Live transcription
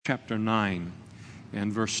chapter 9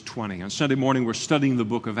 and verse 20. On Sunday morning, we're studying the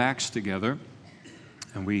book of Acts together.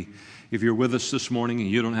 And if you're with us this morning and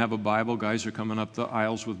you don't have a Bible, guys are coming up the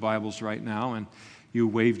aisles with Bibles right now, and you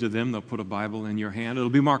wave to them, they'll put a Bible in your hand. It'll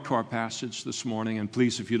be marked to our passage this morning. And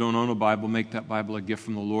please, if you don't own a Bible, make that Bible a gift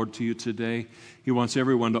from the Lord to you today. He wants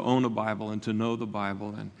everyone to own a Bible and to know the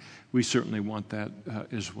Bible, and we certainly want that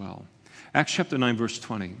as well. Acts chapter 9, verse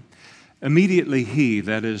 20. Immediately he,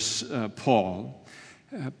 that is Paul,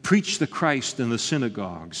 preached the Christ in the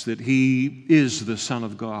synagogues, that he is the Son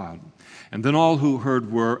of God. And then all who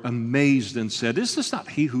heard were amazed and said, "Is this not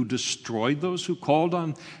he who destroyed those who called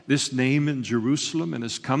on this name in Jerusalem and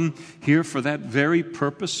has come here for that very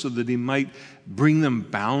purpose, so that he might bring them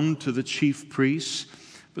bound to the chief priests?"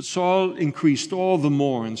 But Saul increased all the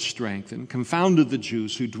more in strength and confounded the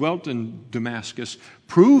Jews who dwelt in Damascus,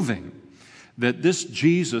 proving that this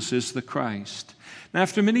Jesus is the Christ. Now,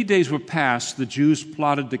 after many days were passed, the Jews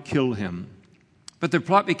plotted to kill him. But their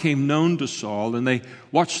plot became known to Saul, and they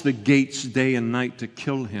watched the gates day and night to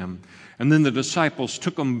kill him. And then the disciples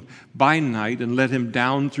took him by night and let him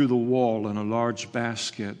down through the wall in a large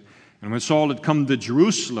basket. And when Saul had come to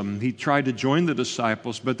Jerusalem, he tried to join the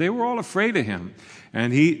disciples, but they were all afraid of him.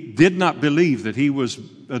 And he did not believe that he was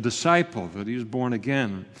a disciple, that he was born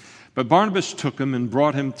again. But Barnabas took him and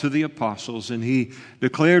brought him to the apostles, and he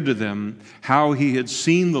declared to them how he had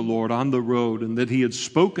seen the Lord on the road, and that he had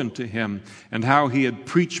spoken to him, and how he had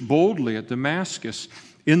preached boldly at Damascus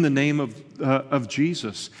in the name of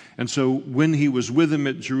Jesus. And so when he was with him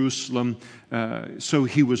at Jerusalem,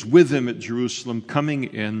 coming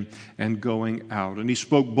in and going out. And he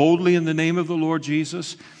spoke boldly in the name of the Lord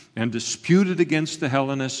Jesus and disputed against the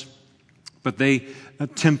Hellenists, but they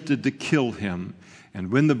attempted to kill him. And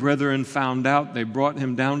when the brethren found out, they brought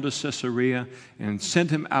him down to Caesarea and sent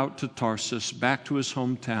him out to Tarsus, back to his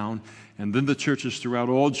hometown. And then the churches throughout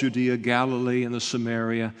all Judea, Galilee, and the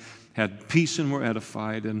Samaria had peace and were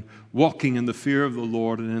edified, and walking in the fear of the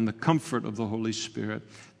Lord and in the comfort of the Holy Spirit,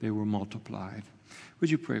 they were multiplied. Would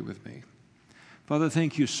you pray with me? Father,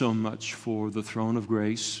 thank you so much for the throne of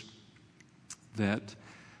grace, that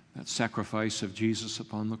sacrifice of Jesus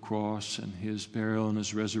upon the cross and his burial and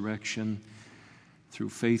his resurrection through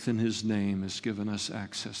faith in his name has given us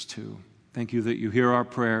access to. Thank you that you hear our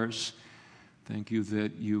prayers. Thank you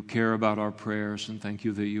that you care about our prayers, and thank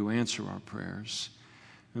you that you answer our prayers.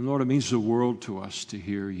 And Lord, it means the world to us to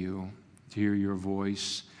hear you, to hear your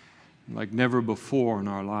voice. Like never before in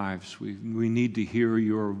our lives, we need to hear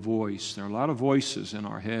your voice. There are a lot of voices in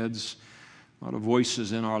our heads, a lot of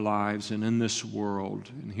voices in our lives and in this world.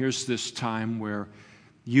 And here's this time where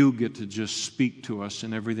you get to just speak to us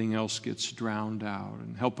and everything else gets drowned out.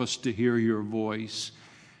 And help us to hear your voice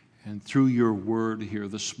and through your word here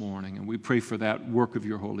this morning. And we pray for that work of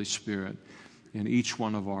your Holy Spirit in each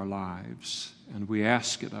one of our lives. And we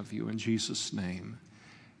ask it of you in Jesus' name.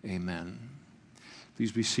 Amen.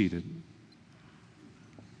 Please be seated.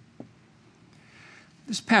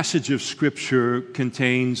 This passage of Scripture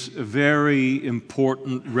contains a very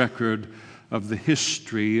important record of the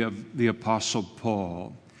history of the Apostle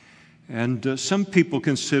Paul. And some people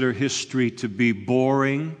consider history to be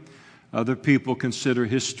boring. Other people consider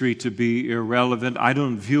history to be irrelevant. I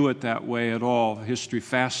don't view it that way at all. History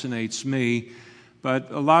fascinates me,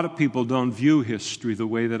 but a lot of people don't view history the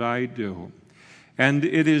way that I do. And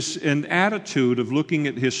it is an attitude of looking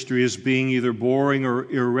at history as being either boring or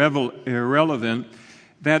irrelevant,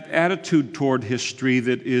 that attitude toward history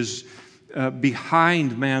that is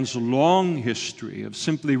behind man's long history of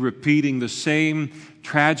simply repeating the same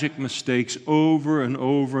tragic mistakes over and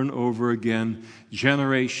over and over again,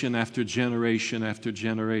 generation after generation after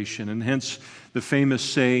generation. And hence the famous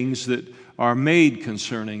sayings that are made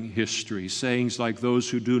concerning history. Sayings like, "Those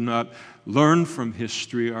who do not learn from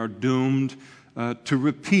history are doomed to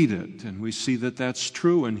repeat it." And we see that that's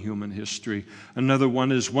true in human history. Another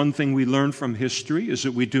one is, one thing we learn from history is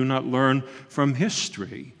that we do not learn from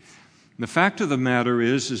history. The fact of the matter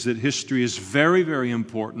is that history is very, very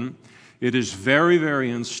important. It is very,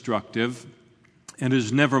 very instructive, and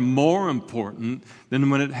is never more important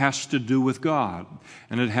than when it has to do with God,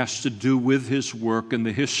 and it has to do with his work and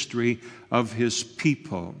the history of his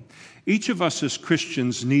people. Each of us as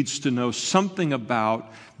Christians needs to know something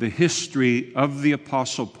about the history of the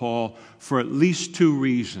Apostle Paul for at least two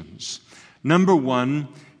reasons. Number one,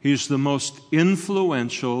 he's the most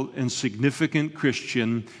influential and significant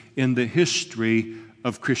Christian in the history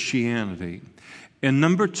of Christianity. And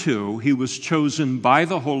number two, he was chosen by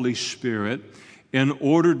the Holy Spirit in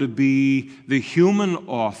order to be the human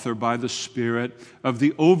author by the Spirit of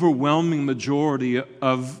the overwhelming majority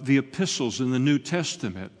of the epistles in the New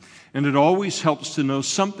Testament. And it always helps to know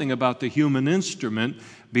something about the human instrument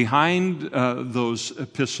behind those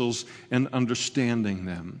epistles and understanding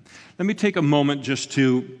them. Let me take a moment just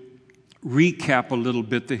to recap a little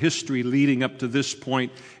bit the history leading up to this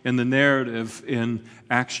point in the narrative in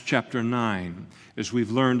Acts chapter 9, as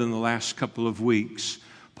we've learned in the last couple of weeks.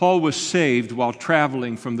 Paul was saved while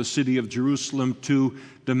traveling from the city of Jerusalem to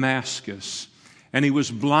Damascus, and he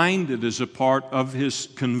was blinded as a part of his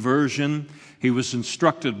conversion. He was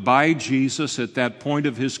instructed by Jesus at that point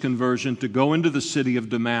of his conversion to go into the city of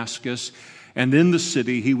Damascus, and in the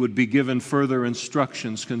city he would be given further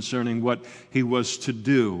instructions concerning what he was to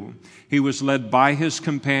do. He was led by his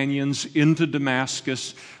companions into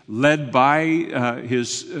Damascus, led by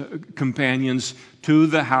his companions to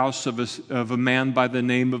the house of a man by the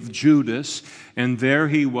name of Judas, and there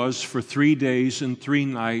he was for 3 days and 3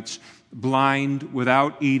 nights, blind,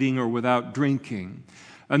 without eating or without drinking.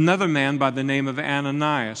 Another man by the name of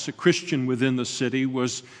Ananias, a Christian within the city,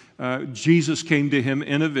 Jesus came to him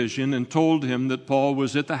in a vision and told him that Paul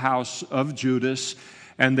was at the house of Judas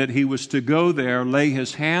and that he was to go there, lay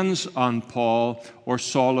his hands on Paul or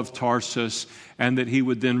Saul of Tarsus, and that he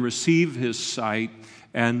would then receive his sight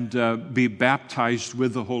and be baptized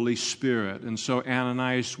with the Holy Spirit. And so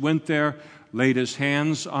Ananias went there, laid his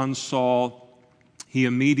hands on Saul. He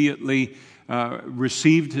immediately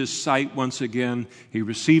received his sight once again. He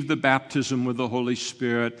received the baptism with the Holy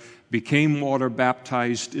Spirit, became water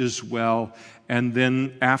baptized as well, and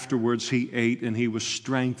then afterwards he ate and he was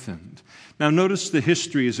strengthened. Now notice the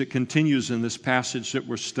history as it continues in this passage that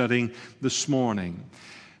we're studying this morning.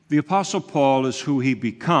 The Apostle Paul is who he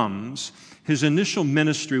becomes. His initial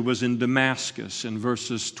ministry was in Damascus in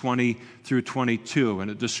verses 20 through 22, and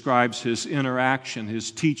it describes his interaction,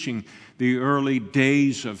 his teaching, the early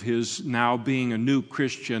days of his now being a new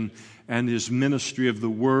Christian and his ministry of the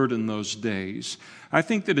Word in those days. I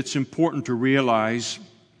think that it's important to realize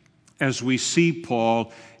as we see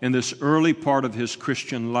Paul in this early part of his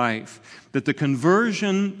Christian life that the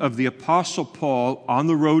conversion of the Apostle Paul on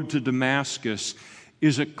the road to Damascus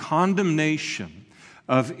is a condemnation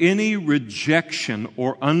of any rejection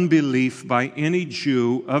or unbelief by any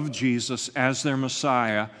Jew of Jesus as their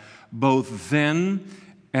Messiah, both then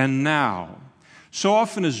and now. So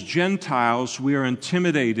often as Gentiles, we are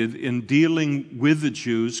intimidated in dealing with the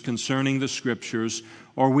Jews concerning the Scriptures,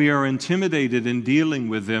 or we are intimidated in dealing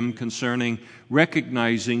with them concerning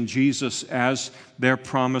recognizing Jesus as their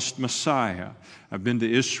promised Messiah. I've been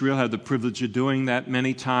to Israel, had the privilege of doing that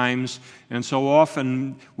many times, and so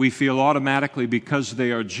often we feel automatically because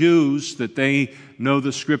they are Jews that they know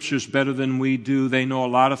the Scriptures better than we do. They know a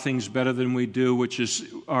lot of things better than we do, which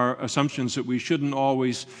are assumptions that we shouldn't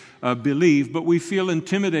always believe, but we feel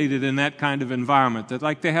intimidated in that kind of environment, that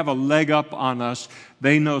like they have a leg up on us,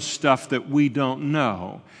 they know stuff that we don't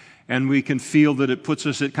know. And we can feel that it puts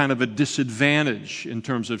us at kind of a disadvantage in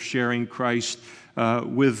terms of sharing Christ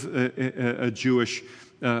with a Jewish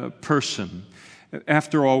person.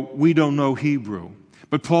 After all, we don't know Hebrew,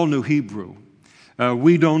 but Paul knew Hebrew.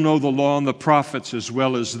 We don't know the law and the prophets as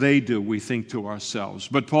well as they do, we think to ourselves,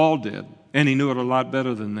 but Paul did, and he knew it a lot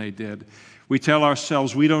better than they did. We tell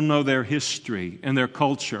ourselves we don't know their history and their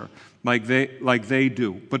culture like they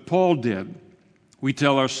do, but Paul did. We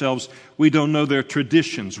tell ourselves we don't know their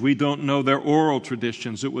traditions. We don't know their oral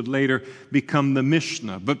traditions. It would later become the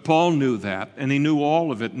Mishnah. But Paul knew that, and he knew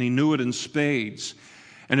all of it, and he knew it in spades.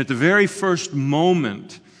 And at the very first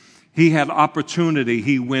moment he had opportunity,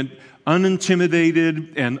 he went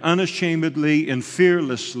unintimidated and unashamedly and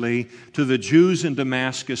fearlessly to the Jews in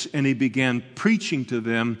Damascus, and he began preaching to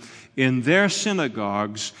them in their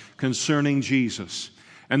synagogues concerning Jesus.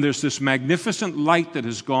 And there's this magnificent light that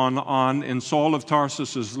has gone on in Saul of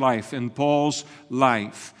Tarsus's life, in Paul's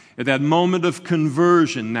life. At that moment of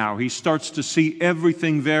conversion now, he starts to see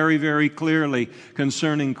everything very, very clearly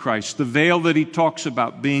concerning Christ. The veil that he talks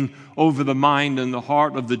about being over the mind and the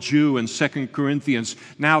heart of the Jew in 2 Corinthians,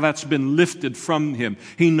 now that's been lifted from him.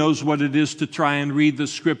 He knows what it is to try and read the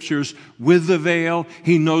Scriptures with the veil.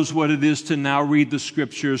 He knows what it is to now read the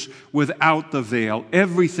Scriptures without the veil.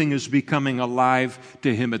 Everything is becoming alive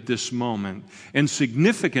to him at this moment. And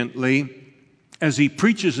significantly, as he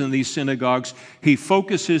preaches in these synagogues, he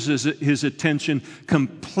focuses his attention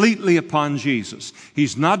completely upon Jesus.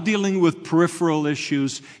 He's not dealing with peripheral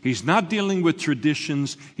issues. He's not dealing with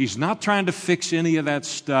traditions. He's not trying to fix any of that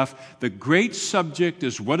stuff. The great subject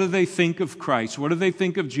is, what do they think of Christ? What do they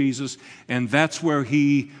think of Jesus? And that's where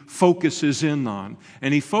he focuses in on.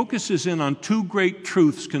 And he focuses in on two great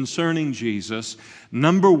truths concerning Jesus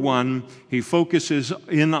Number one, he focuses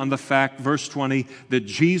in on the fact, verse 20, that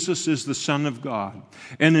Jesus is the Son of God.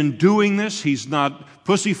 And in doing this, he's not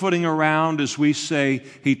pussyfooting around, as we say.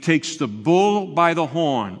 He takes the bull by the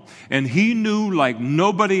horn. And he knew, like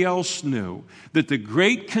nobody else knew, that the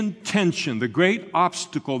great contention, the great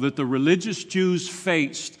obstacle that the religious Jews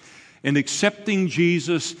faced in accepting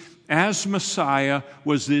Jesus as Messiah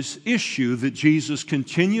was this issue that Jesus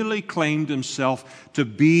continually claimed himself to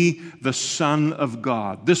be the Son of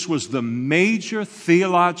God. This was the major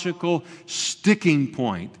theological sticking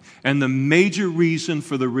point and the major reason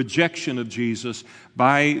for the rejection of Jesus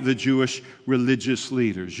by the Jewish religious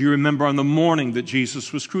leaders. You remember on the morning that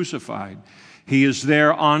Jesus was crucified, he is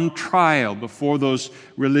there on trial before those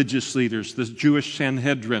religious leaders, the Jewish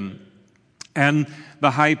Sanhedrin. And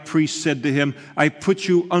the high priest said to him, I put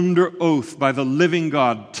you under oath by the living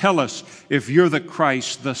God. Tell us if you're the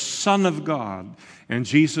Christ, the Son of God. And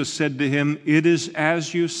Jesus said to him, it is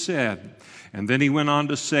as you said. And then he went on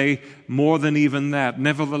to say more than even that.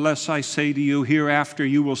 Nevertheless, I say to you, hereafter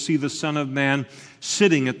you will see the Son of Man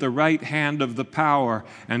sitting at the right hand of the power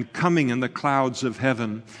and coming in the clouds of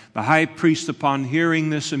heaven. The high priest, upon hearing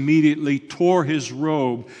this, immediately tore his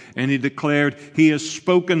robe, and he declared, he has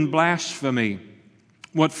spoken blasphemy.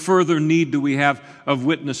 What further need do we have of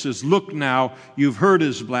witnesses? Look now, you've heard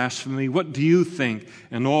his blasphemy. What do you think?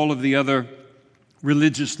 And all of the other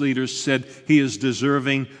religious leaders said he is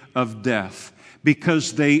deserving of death,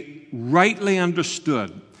 because they rightly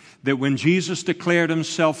understood that when Jesus declared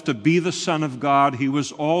himself to be the Son of God, he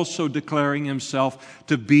was also declaring himself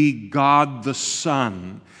to be God the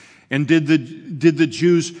Son. And did the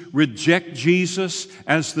Jews reject Jesus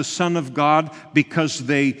as the Son of God because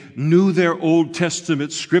they knew their Old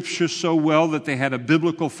Testament scripture so well that they had a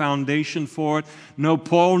biblical foundation for it? No,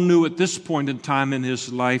 Paul knew at this point in time in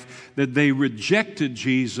his life that they rejected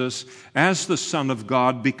Jesus as the Son of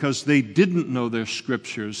God because they didn't know their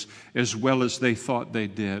scriptures as well as they thought they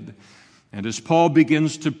did. And as Paul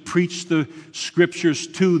begins to preach the scriptures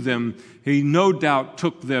to them, he no doubt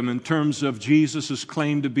took them in terms of Jesus'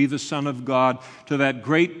 claim to be the Son of God to that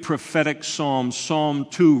great prophetic psalm, Psalm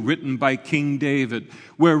 2, written by King David,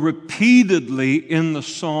 where repeatedly in the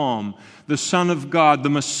psalm, the Son of God, the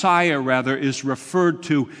Messiah rather, is referred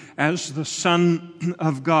to as the Son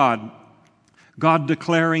of God. God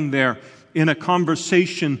declaring there in a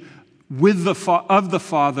conversation with of the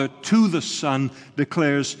Father to the Son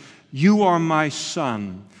declares, you are my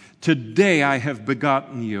Son. Today I have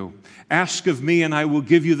begotten you. Ask of me, and I will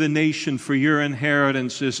give you the nation for your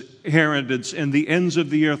inheritance, and the ends of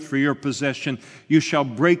the earth for your possession. You shall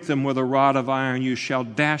break them with a rod of iron. You shall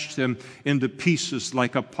dash them into pieces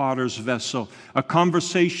like a potter's vessel. A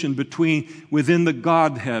conversation within the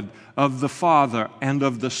Godhead of the Father and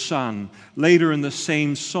of the Son. Later in the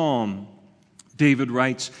same psalm, David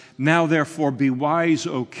writes, now therefore be wise,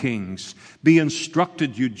 O kings. Be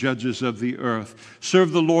instructed, you judges of the earth.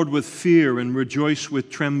 Serve the Lord with fear and rejoice with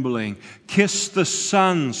trembling. Kiss the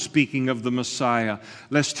Son, speaking of the Messiah,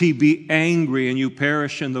 lest he be angry and you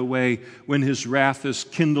perish in the way when his wrath is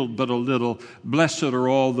kindled but a little. Blessed are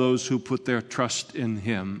all those who put their trust in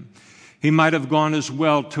him. He might have gone as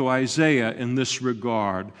well to Isaiah in this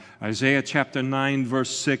regard. Isaiah chapter 9,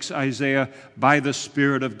 verse 6, Isaiah, by the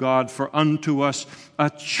Spirit of God, for unto us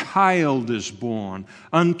a child is born,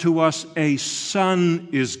 unto us a son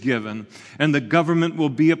is given, and the government will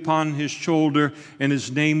be upon his shoulder, and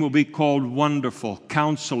his name will be called Wonderful,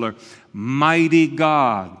 Counselor, Mighty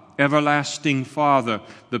God, Everlasting Father,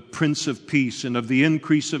 the Prince of Peace. And of the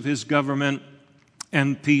increase of his government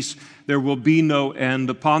and peace there will be no end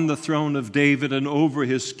upon the throne of David and over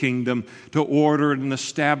his kingdom, to order and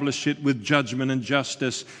establish it with judgment and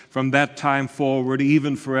justice from that time forward,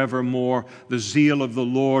 even forevermore. The zeal of the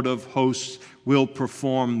Lord of hosts will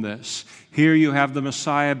perform this. Here you have the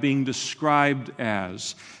Messiah being described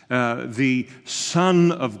as the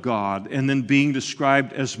Son of God, and then being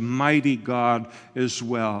described as mighty God as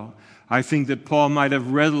well. I think that Paul might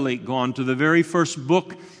have readily gone to the very first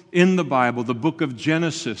book in the Bible, the book of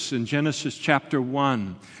Genesis, in Genesis chapter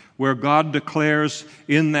 1, where God declares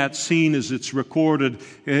in that scene as it's recorded,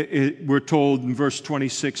 we're told in verse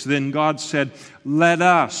 26, then God said, let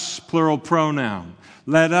us, plural pronoun,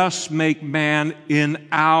 let us make man in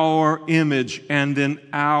our image and in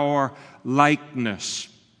our likeness.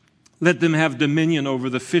 Let them have dominion over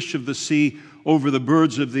the fish of the sea, over the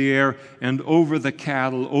birds of the air, and over the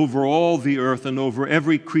cattle, over all the earth, and over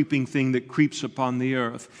every creeping thing that creeps upon the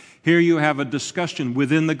earth. Here you have a discussion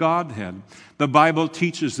within the Godhead. The Bible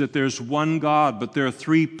teaches that there's one God, but there are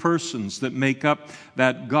three persons that make up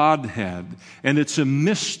that Godhead. And it's a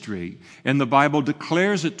mystery. And the Bible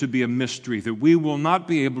declares it to be a mystery, that we will not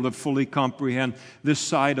be able to fully comprehend this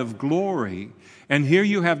side of glory. And here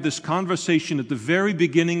you have this conversation at the very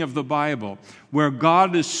beginning of the Bible where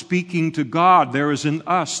God is speaking to God. There is an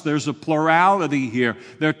us. There's a plurality here.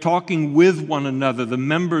 They're talking with one another, the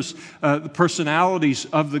members, the personalities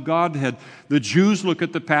of the Godhead. The Jews look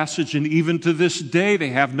at the passage, and even to this day, they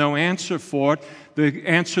have no answer for it. The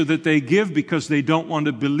answer that they give, because they don't want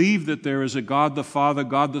to believe that there is a God the Father,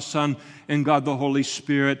 God the Son, and God the Holy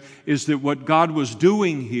Spirit, is that what God was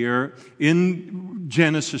doing here in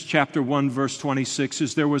Genesis chapter 1, verse 26,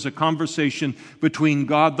 is there was a conversation between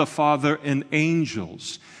God the Father and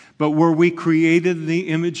angels. But were we created in the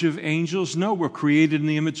image of angels? No, we're created in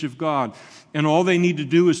the image of God. And all they need to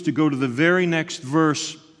do is to go to the very next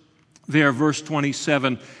verse there, verse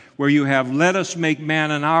 27, where you have, let us make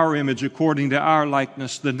man in our image according to our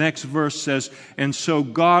likeness. The next verse says, and so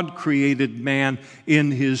God created man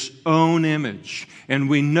in his own image. And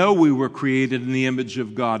we know we were created in the image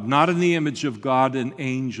of God, not in the image of God and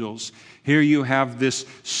angels. Here you have this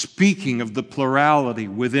speaking of the plurality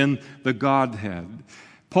within the Godhead.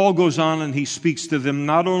 Paul goes on and he speaks to them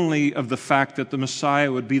not only of the fact that the Messiah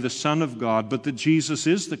would be the Son of God, but that Jesus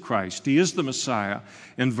is the Christ. He is the Messiah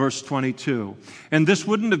in verse 22. And this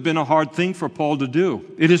wouldn't have been a hard thing for Paul to do.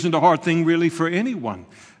 It isn't a hard thing really for anyone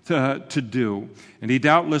to do. And he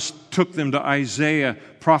doubtless took them to Isaiah,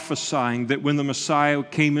 prophesying that when the Messiah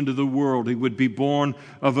came into the world, he would be born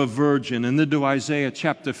of a virgin. And then to Isaiah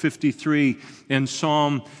chapter 53 and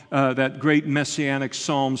Psalm, that great messianic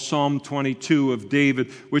psalm, Psalm 22 of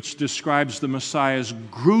David, which describes the Messiah's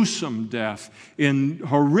gruesome death in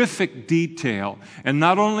horrific detail. And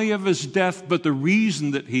not only of his death, but the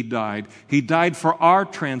reason that he died. He died for our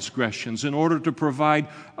transgressions in order to provide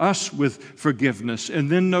us with forgiveness.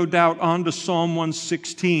 And then no doubt on to Psalm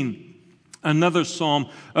 116. Another psalm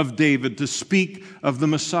of David to speak of the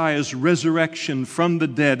Messiah's resurrection from the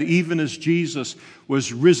dead, even as Jesus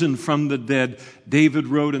was risen from the dead. David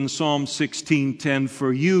wrote in Psalm 16:10,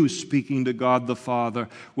 for you, speaking to God the Father,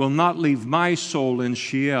 will not leave my soul in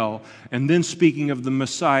Sheol. And then speaking of the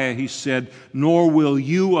Messiah, he said, nor will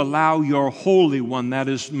you allow your Holy One, that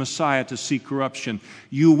is Messiah, to see corruption.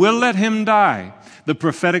 You will let him die. The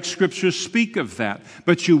prophetic scriptures speak of that.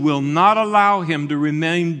 But you will not allow him to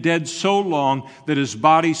remain dead so long that his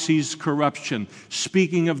body sees corruption.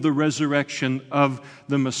 Speaking of the resurrection of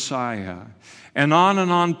the Messiah. And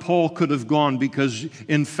on Paul could have gone, because,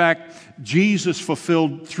 in fact, Jesus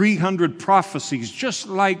fulfilled 300 prophecies just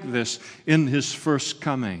like this in his first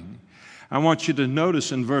coming. I want you to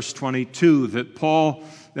notice in verse 22 that Paul,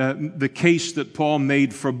 the case that Paul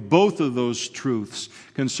made for both of those truths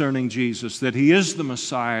concerning Jesus, that he is the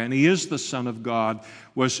Messiah and he is the Son of God,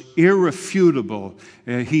 was irrefutable.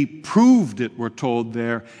 He proved it, we're told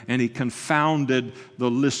there, and he confounded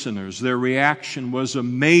the listeners. Their reaction was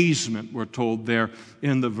amazement, we're told there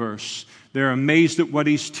in the verse. They're amazed at what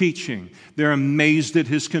he's teaching. They're amazed at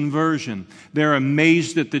his conversion. They're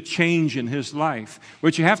amazed at the change in his life.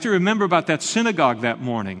 What you have to remember about that synagogue that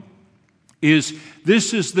morning is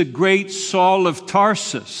this is the great Saul of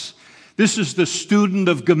Tarsus. This is the student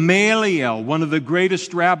of Gamaliel, one of the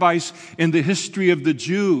greatest rabbis in the history of the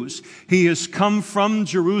Jews. He has come from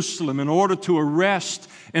Jerusalem in order to arrest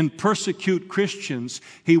and persecute Christians.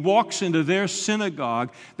 He walks into their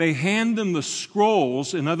synagogue. They hand him the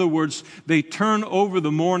scrolls. In other words, they turn over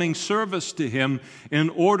the morning service to him in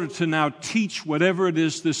order to now teach whatever it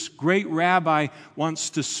is this great rabbi wants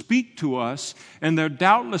to speak to us. And they're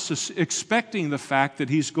doubtless expecting the fact that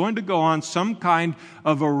he's going to go on some kind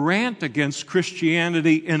of a rant against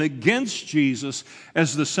Christianity and against Jesus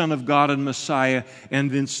as the Son of God and Messiah.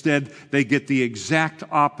 And instead, they get the exact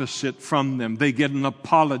opposite from them. They get an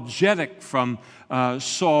apologetic from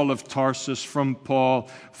Saul of Tarsus, from Paul,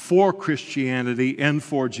 for Christianity and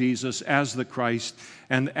for Jesus as the Christ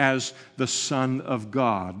and as the Son of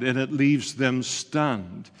God. And it leaves them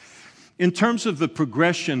stunned. In terms of the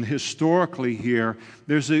progression historically here,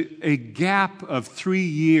 there's a gap of 3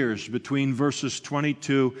 years between verses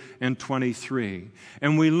 22 and 23.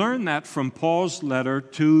 And we learn that from Paul's letter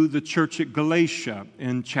to the church at Galatia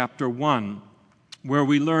in chapter 1. where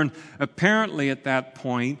we learn apparently at that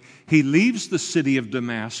point he leaves the city of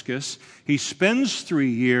Damascus. He spends 3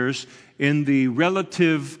 years in the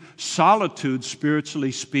relative solitude,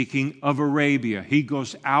 spiritually speaking, of Arabia. He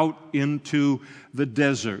goes out into the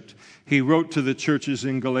desert. He wrote to the churches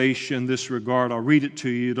in Galatia in this regard. I'll read it to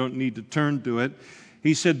you. You don't need to turn to it.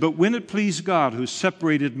 He said, "But when it pleased God, who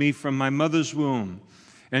separated me from my mother's womb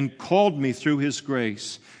and called me through His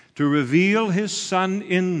grace, to reveal His Son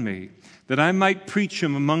in me, that I might preach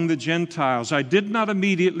Him among the Gentiles, I did not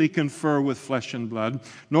immediately confer with flesh and blood,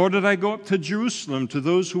 nor did I go up to Jerusalem to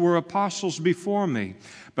those who were apostles before me,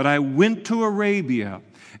 but I went to Arabia,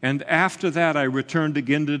 and after that I returned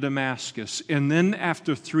again to Damascus. And then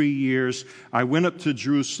after 3 years, I went up to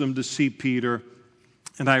Jerusalem to see Peter,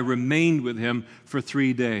 and I remained with him for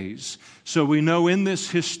 3 days." So we know in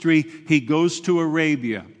this history, he goes to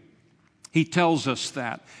Arabia. He tells us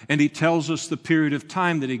that, and he tells us the period of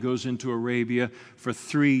time that he goes into Arabia for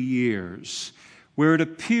 3 years, where it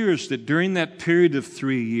appears that during that period of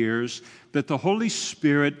 3 years, that the Holy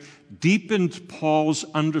Spirit deepened Paul's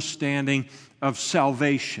understanding of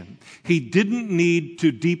salvation. He didn't need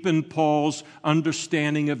to deepen Paul's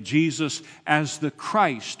understanding of Jesus as the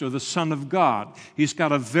Christ or the Son of God. He's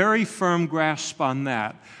got a very firm grasp on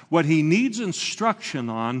that. What he needs instruction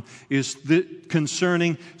on is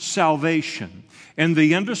concerning salvation and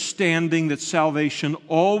the understanding that salvation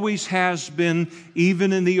always has been,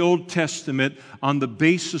 even in the Old Testament, on the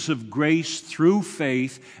basis of grace through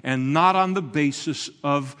faith and not on the basis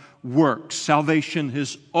of works. Salvation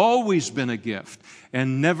has always been a gift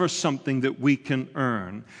and never something that we can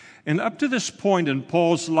earn. And up to this point in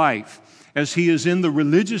Paul's life, as he is in the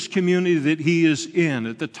religious community that he is in,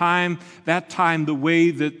 at that time, the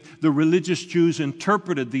way that the religious Jews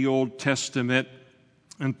interpreted the Old Testament,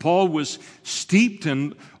 and Paul was steeped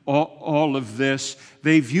in all of this,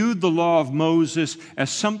 they viewed the law of Moses as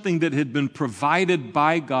something that had been provided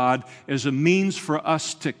by God as a means for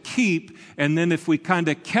us to keep, and then if we kind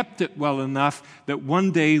of kept it well enough, that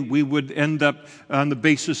one day we would end up on the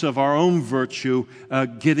basis of our own virtue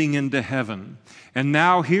getting into heaven. And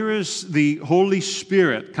now here is the Holy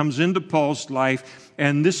Spirit comes into Paul's life,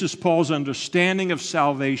 and this is Paul's understanding of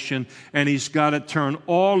salvation, and he's got to turn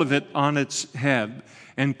all of it on its head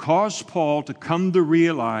and cause Paul to come to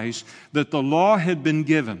realize that the law had been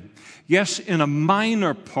given, yes, in a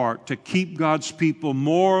minor part to keep God's people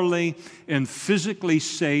morally and physically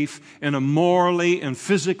safe in a morally and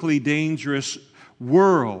physically dangerous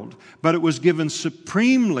world, but it was given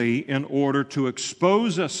supremely in order to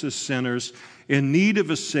expose us as sinners in need of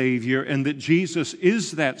a Savior, and that Jesus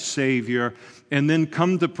is that Savior, and then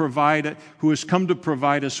who has come to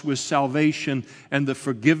provide us with salvation and the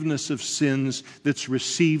forgiveness of sins that's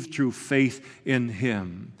received through faith in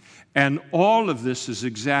Him. And all of this is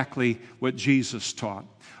exactly what Jesus taught.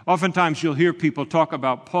 Oftentimes you'll hear people talk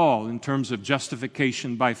about Paul in terms of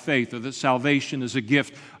justification by faith, or that salvation is a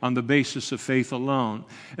gift on the basis of faith alone.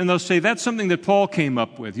 And they'll say that's something that Paul came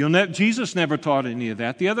up with. Jesus never taught any of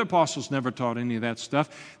that. The other apostles never taught any of that stuff.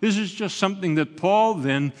 This is just something that Paul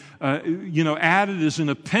then added as an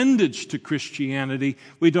appendage to Christianity.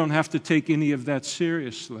 We don't have to take any of that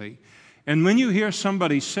seriously. And when you hear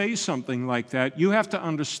somebody say something like that, you have to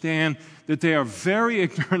understand that they are very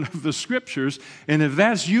ignorant of the Scriptures. And if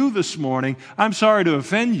that's you this morning, I'm sorry to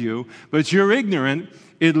offend you, but you're ignorant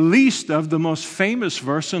at least of the most famous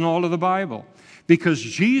verse in all of the Bible. Because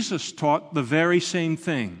Jesus taught the very same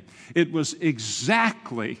thing. It was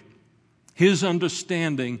exactly His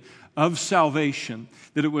understanding of salvation,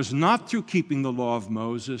 that it was not through keeping the law of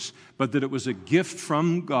Moses, but that it was a gift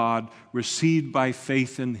from God received by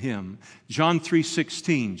faith in Him. John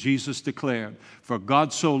 3:16, Jesus declared, "For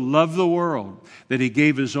God so loved the world that He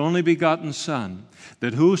gave His only begotten Son,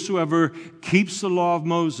 that whosoever keeps the law of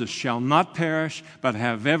Moses shall not perish, but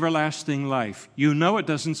have everlasting life." You know it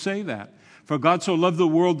doesn't say that. For God so loved the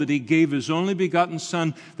world that He gave His only begotten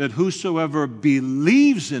Son, that whosoever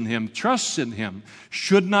believes in Him, trusts in Him,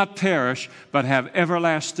 should not perish, but have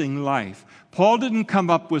everlasting life. Paul didn't come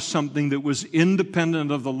up with something that was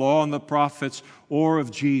independent of the law and the prophets or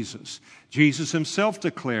of Jesus. Jesus Himself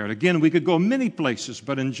declared, again, we could go many places,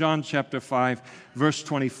 but in John chapter 5, verse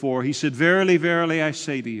 24, He said, "Verily, verily, I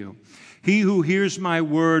say to you, he who hears my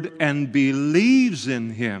word and believes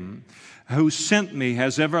in Him who sent me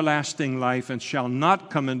has everlasting life and shall not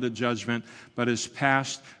come into judgment, but is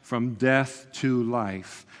passed from death to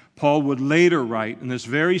life." Paul would later write, in this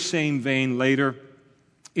very same vein later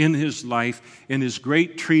in his life, in his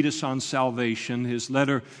great treatise on salvation, his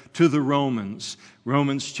letter to the Romans,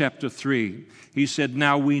 Romans chapter 3, he said,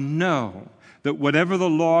 "Now we know that whatever the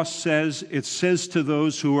law says, it says to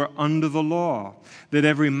those who are under the law, that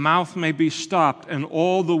every mouth may be stopped and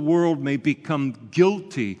all the world may become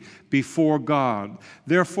guilty before God.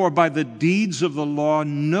 Therefore, by the deeds of the law,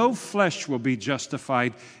 no flesh will be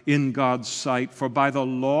justified in God's sight, for by the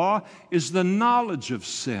law is the knowledge of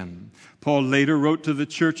sin. Paul later wrote to the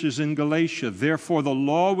churches in Galatia, therefore the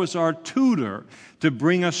law was our tutor to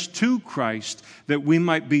bring us to Christ, that we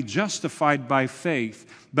might be justified by faith.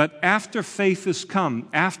 But after faith has come,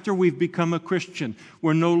 after we've become a Christian,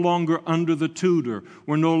 we're no longer under the tutor.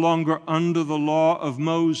 We're no longer under the law of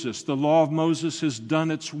Moses. The law of Moses has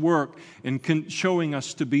done its work in showing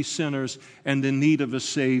us to be sinners and in need of a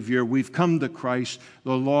Savior. We've come to Christ.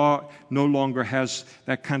 The law no longer has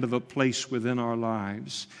that kind of a place within our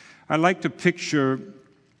lives. I like to picture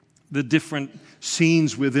the different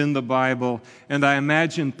scenes within the Bible, and I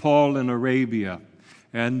imagine Paul in Arabia.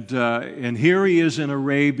 And here he is in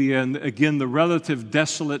Arabia, and again, the relative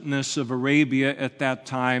desolateness of Arabia at that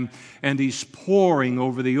time, and he's poring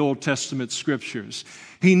over the Old Testament scriptures.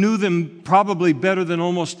 He knew them probably better than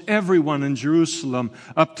almost everyone in Jerusalem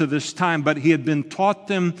up to this time, but he had been taught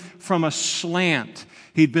them from a slant.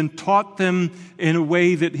 He'd been taught them in a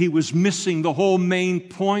way that he was missing the whole main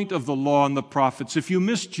point of the law and the prophets. If you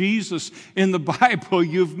miss Jesus in the Bible,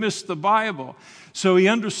 you've missed the Bible. So he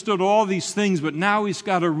understood all these things, but now he's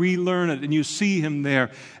got to relearn it. And you see him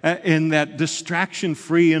there in that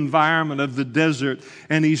distraction-free environment of the desert.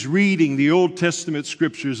 And he's reading the Old Testament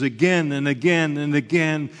scriptures again and again and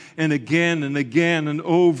again and again and again and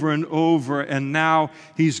over and over. And now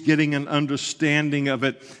he's getting an understanding of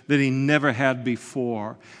it that he never had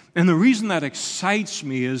before. And the reason that excites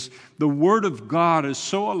me is the Word of God is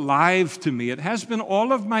so alive to me. It has been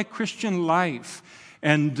all of my Christian life.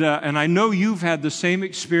 And I know you've had the same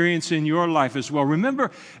experience in your life as well. Remember,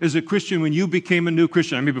 as a Christian, when you became a new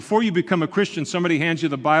Christian, I mean, before you become a Christian, somebody hands you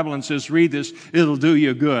the Bible and says, read this, it'll do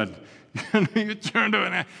you good. You turn to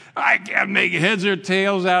it, I can't make heads or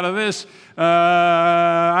tails out of this.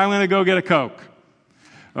 I'm going to go get a Coke.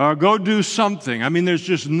 Or go do something. I mean, there's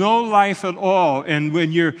just no life at all. And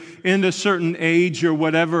when you're in a certain age or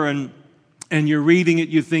whatever, and you're reading it,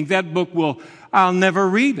 you think, that book I'll never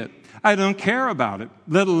read it. I don't care about it,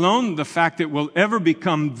 let alone the fact it will ever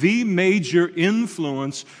become the major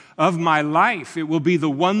influence of my life. It will be the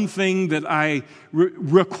one thing that I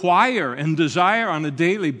require and desire on a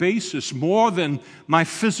daily basis more than my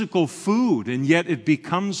physical food, and yet it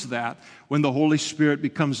becomes that when the Holy Spirit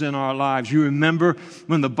becomes in our lives. You remember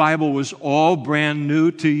when the Bible was all brand new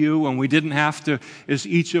to you, and we didn't have to, as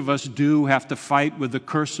each of us do, have to fight with the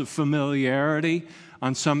curse of familiarity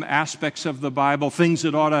on some aspects of the Bible, things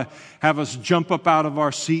that ought to have us jump up out of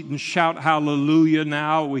our seat and shout hallelujah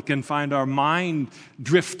now. We can find our mind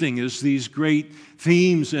drifting as these great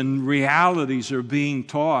themes and realities are being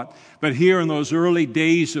taught. But here in those early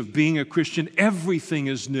days of being a Christian, everything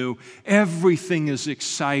is new. Everything is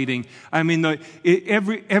exciting. I mean,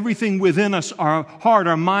 everything within us, our heart,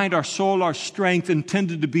 our mind, our soul, our strength,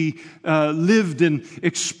 intended to be lived in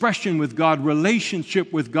expression with God,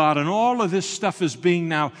 relationship with God. And all of this stuff is being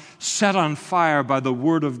now set on fire by the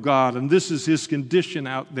Word of God. And this is his condition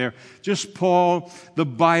out there. Just Paul, the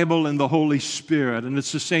Bible, and the Holy Spirit. And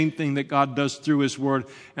it's the same thing that God does through his Word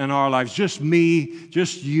in our lives. Just me,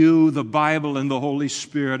 just you, the Bible, and the Holy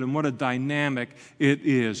Spirit. And what a dynamic it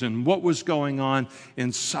is. And what was going on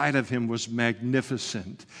inside of him was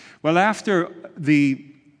magnificent. Well, after the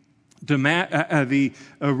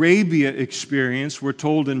Arabia experience, we're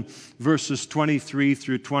told in verses 23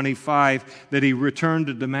 through 25 that he returned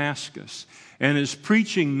to Damascus. And his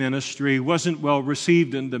preaching ministry wasn't well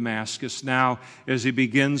received in Damascus now as he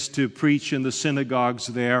begins to preach in the synagogues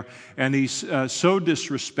there. And he's so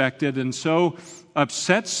disrespected and so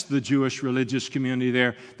upsets the Jewish religious community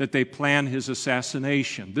there that they plan his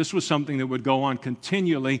assassination. This was something that would go on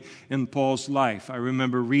continually in Paul's life. I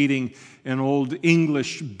remember reading an old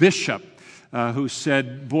English bishop who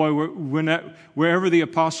said, boy, wherever the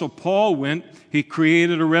Apostle Paul went, he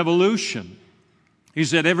created a revolution. He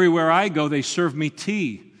said, everywhere I go, they serve me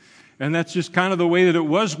tea. And that's just kind of the way that it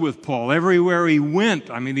was with Paul. Everywhere he went,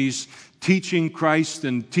 I mean, he's teaching Christ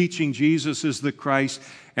and teaching Jesus as the Christ,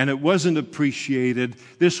 and it wasn't appreciated.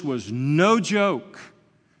 This was no joke.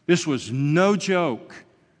 This was no joke.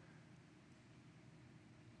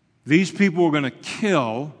 These people were going to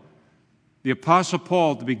kill the Apostle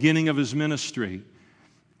Paul at the beginning of his ministry.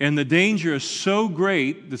 And the danger is so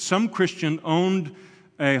great that some Christian owned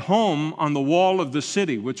a home on the wall of the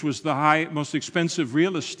city, which was the most expensive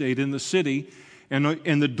real estate in the city.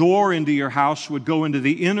 and the door into your house would go into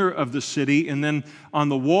the inner of the city, and then on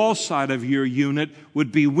the wall side of your unit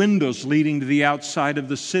would be windows leading to the outside of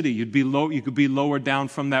the city. You could be lowered down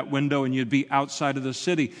from that window, and you'd be outside of the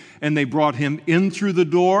city. And they brought him in through the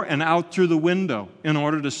door and out through the window in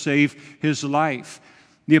order to save his life.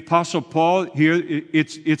 The Apostle Paul here,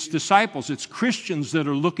 it's disciples, it's Christians that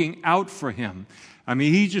are looking out for him. I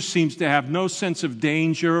mean, he just seems to have no sense of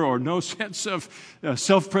danger or no sense of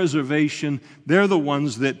self-preservation. They're the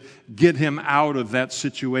ones that get him out of that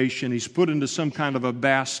situation. He's put into some kind of a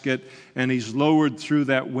basket, and he's lowered through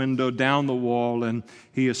that window down the wall, and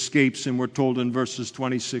he escapes. And we're told in verses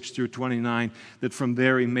 26 through 29 that from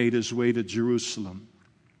there he made his way to Jerusalem.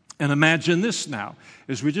 And imagine this now,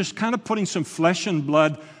 as we're just kind of putting some flesh and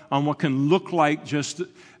blood on what can look like just,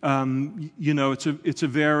 it's a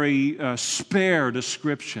very spare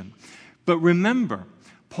description. But remember,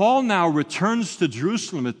 Paul now returns to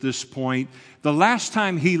Jerusalem at this point. The last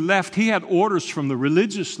time he left, he had orders from the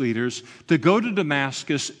religious leaders to go to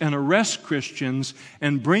Damascus and arrest Christians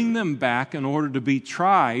and bring them back in order to be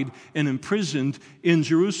tried and imprisoned in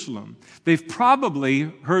Jerusalem. They've probably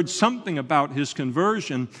heard something about his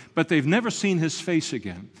conversion, but they've never seen his face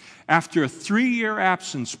again. After a 3-year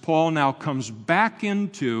absence, Paul now comes back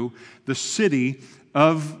into the city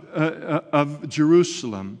of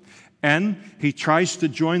Jerusalem. And he tries to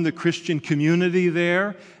join the Christian community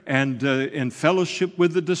there and in fellowship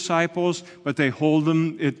with the disciples, but they hold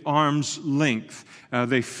him at arm's length.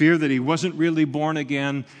 They fear that he wasn't really born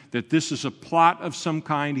again, that this is a plot of some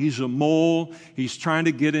kind. He's a mole. He's trying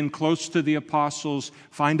to get in close to the apostles,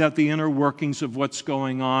 find out the inner workings of what's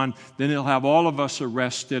going on. Then he'll have all of us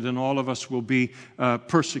arrested, and all of us will be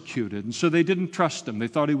persecuted. And so they didn't trust him. They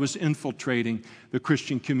thought he was infiltrating the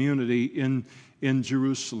Christian community in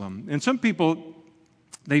Jerusalem. And some people,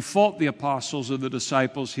 they fault the apostles or the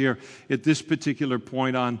disciples here at this particular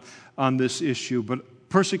point on this issue, but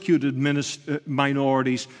persecuted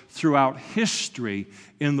minorities throughout history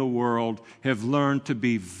in the world have learned to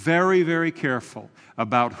be very, very careful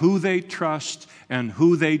about who they trust and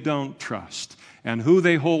who they don't trust and who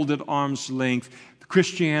they hold at arm's length.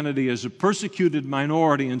 Christianity is a persecuted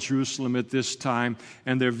minority in Jerusalem at this time,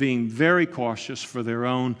 and they're being very cautious for their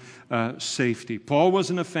own safety. Paul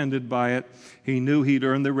wasn't offended by it. He knew he'd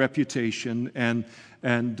earned the reputation and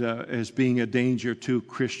as being a danger to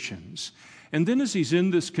Christians. And then as he's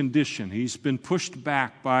in this condition, he's been pushed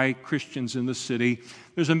back by Christians in the city.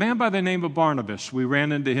 There's a man by the name of Barnabas. We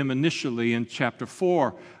ran into him initially in chapter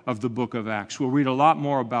 4 of the book of Acts. We'll read a lot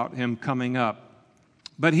more about him coming up.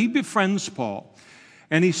 But he befriends Paul,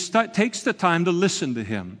 and he takes the time to listen to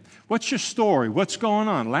him. What's your story? What's going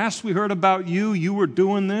on? Last we heard about you, you were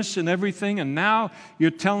doing this and everything, and now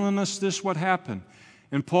you're telling us this, what happened?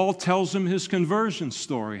 And Paul tells him his conversion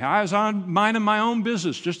story. I was minding my own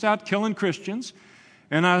business, just out killing Christians.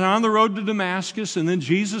 And I was on the road to Damascus, and then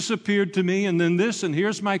Jesus appeared to me, and then this, and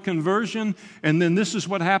here's my conversion, and then this is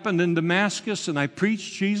what happened in Damascus, and I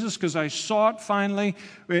preached Jesus because I saw it finally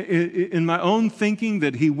in my own thinking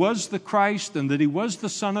that he was the Christ and that he was the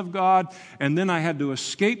Son of God, and then I had to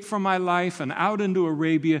escape from my life and out into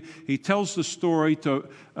Arabia. He tells the story to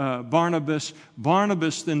Barnabas.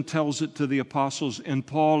 Barnabas then tells it to the apostles, and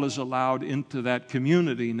Paul is allowed into that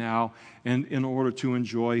community now and in order to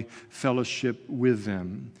enjoy fellowship with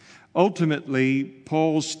them. Ultimately,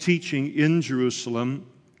 Paul's teaching in Jerusalem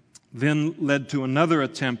then led to another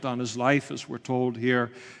attempt on his life, as we're told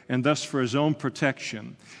here, and thus for his own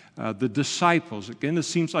protection. The disciples, again, it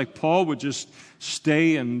seems like Paul would just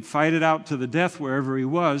stay and fight it out to the death wherever he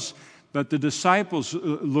was, but the disciples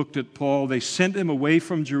looked at Paul. They sent him away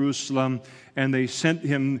from Jerusalem, and they sent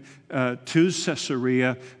him to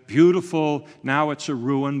Caesarea. Beautiful, now it's a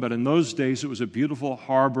ruin, but in those days it was a beautiful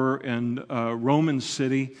harbor and Roman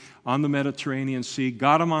city on the Mediterranean Sea.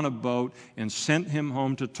 Got him on a boat and sent him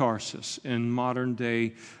home to Tarsus in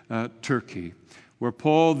modern-day Turkey, where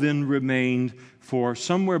Paul then remained for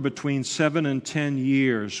somewhere between 7 and 10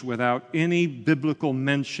 years without any biblical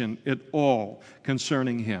mention at all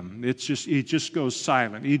concerning him. He just goes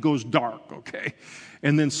silent. He goes dark, okay?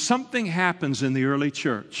 And then something happens in the early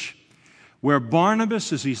church where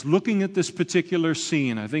Barnabas, as he's looking at this particular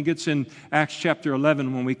scene, I think it's in Acts chapter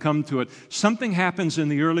 11 when we come to it, something happens in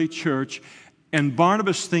the early church, and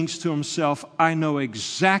Barnabas thinks to himself, I know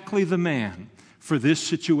exactly the man for this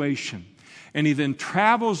situation. And he then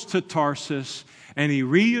travels to Tarsus, and he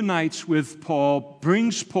reunites with Paul,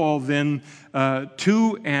 brings Paul then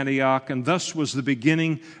to Antioch, and thus was the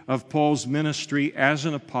beginning of Paul's ministry as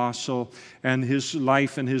an apostle, and his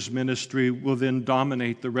life and his ministry will then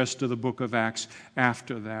dominate the rest of the book of Acts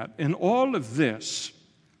after that. And all of this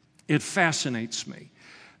It fascinates me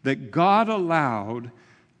that God allowed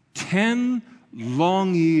 10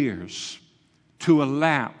 long years to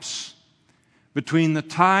elapse between the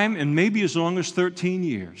time, and maybe as long as 13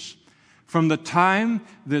 years, from the time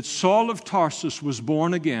that Saul of Tarsus was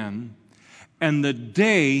born again and the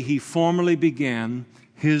day he formally began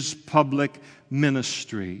his public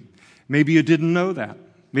ministry. Maybe you didn't know that.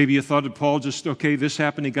 Maybe you thought that Paul just, okay, this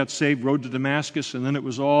happened, he got saved, rode to Damascus, and then it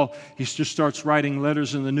was all, he just starts writing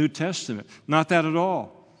letters in the New Testament. Not that at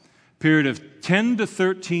all. Period of 10 to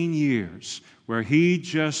 13 years where he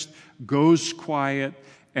just goes quiet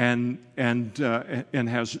and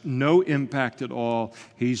has no impact at all.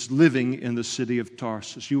 He's living in the city of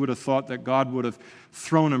Tarsus. You would have thought that God would have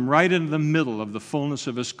thrown him right into the middle of the fullness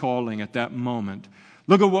of his calling at that moment.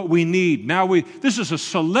 Look at what we need. Now this is a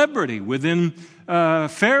celebrity within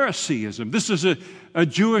Phariseeism. This is a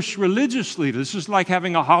Jewish religious leader. This is like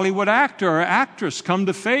having a Hollywood actor or actress come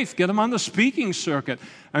to faith, get them on the speaking circuit.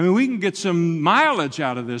 I mean, we can get some mileage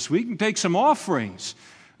out of this. We can take some offerings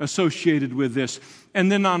associated with this. And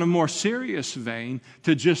then on a more serious vein,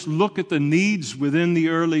 to just look at the needs within the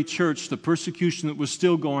early church, the persecution that was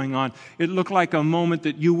still going on, it looked like a moment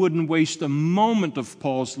that you wouldn't waste a moment of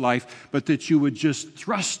Paul's life, but that you would just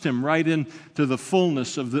thrust him right into the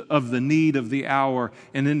fullness of the need of the hour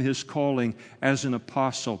and in his calling as an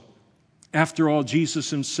apostle. After all, Jesus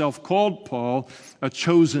himself called Paul a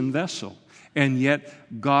chosen vessel, and yet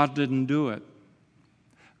God didn't do it.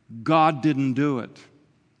 God didn't do it.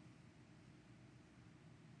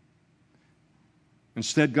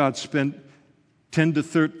 Instead, God spent 10 to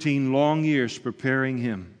 13 long years preparing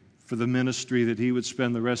him for the ministry that he would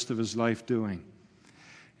spend the rest of his life doing.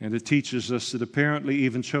 And it teaches us that apparently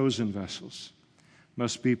even chosen vessels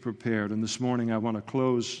must be prepared. And this morning I want to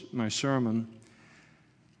close my sermon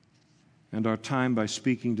and our time by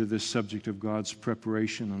speaking to this subject of God's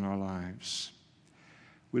preparation in our lives.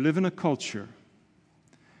 We live in a culture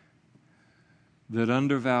that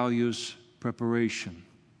undervalues preparation.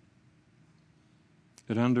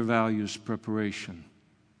 It undervalues preparation.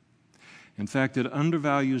 In fact, it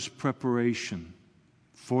undervalues preparation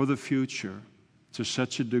for the future to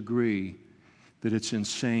such a degree that it's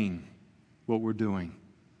insane what we're doing.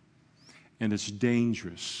 And it's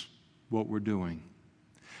dangerous what we're doing.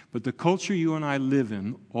 But the culture you and I live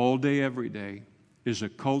in all day, every day, is a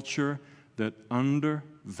culture that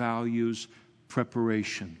undervalues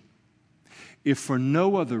preparation. If for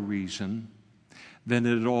no other reason, then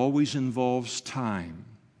it always involves time.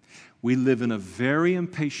 We live in a very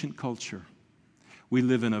impatient culture. We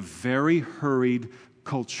live in a very hurried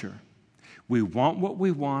culture. We want what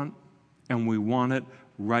we want, and we want it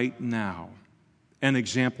right now. And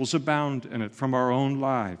examples abound in it from our own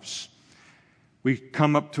lives. We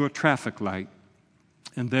come up to a traffic light,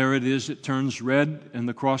 and there it is. It turns red, and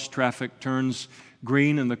the cross traffic turns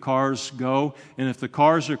green, and the cars go. And if the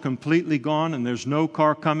cars are completely gone and there's no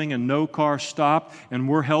car coming and no car stopped, and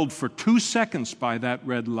we're held for 2 seconds by that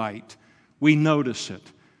red light, we notice it.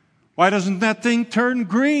 Why doesn't that thing turn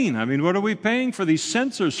green? I mean, what are we paying for these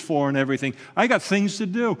sensors for and everything? I got things to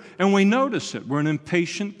do. And we notice it. We're an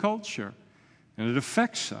impatient culture, and it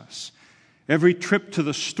affects us. Every trip to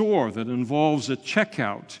the store that involves a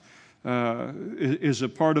checkout is a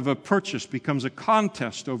part of a purchase, becomes a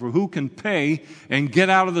contest over who can pay and get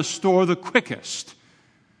out of the store the quickest.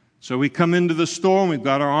 So we come into the store and we've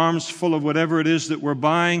got our arms full of whatever it is that we're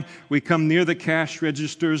buying. We come near the cash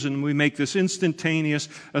registers and we make this instantaneous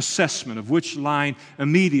assessment of which line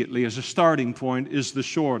immediately as a starting point is the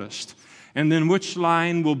shortest. And then which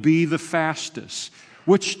line will be the fastest.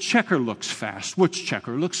 Which checker looks fast? Which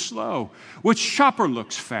checker looks slow? Which shopper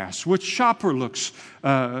looks fast? Which shopper looks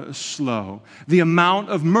slow? The amount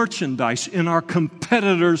of merchandise in our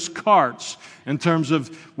competitors' carts in terms of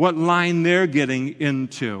what line they're getting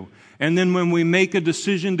into. And then when we make a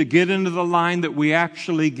decision to get into the line that we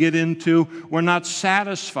actually get into, we're not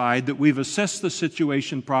satisfied that we've assessed the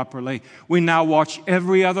situation properly. We now watch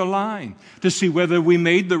every other line to see whether we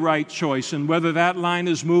made the right choice and whether that line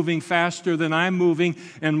is moving faster than I'm moving.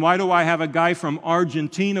 And why do I have a guy from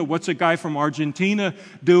Argentina? What's a guy from Argentina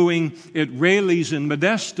doing at Raley's in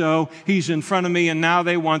Modesto? He's in front of me, and now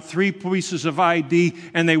they want 3 pieces of ID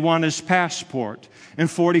and they want his passport. And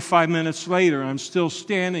 45 minutes later, I'm still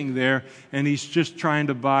standing there, and he's just trying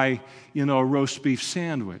to buy, a roast beef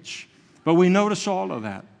sandwich. But we notice all of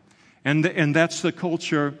that. And that's the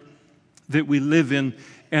culture that we live in.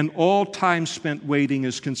 And all time spent waiting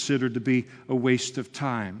is considered to be a waste of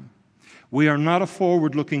time. We are not a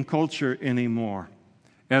forward-looking culture anymore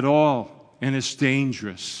at all, and it's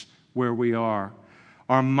dangerous where we are.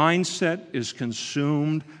 Our mindset is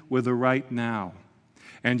consumed with the right now.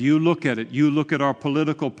 And you look at it, you look at our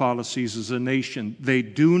political policies as a nation, they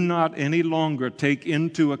do not any longer take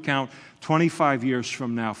into account 25 years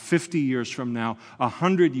from now, 50 years from now,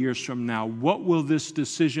 100 years from now. What will this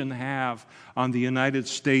decision have on the United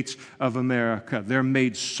States of America? They're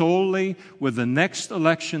made solely with the next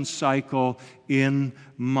election cycle in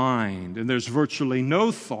mind. And there's virtually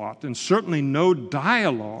no thought and certainly no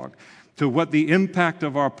dialogue to what the impact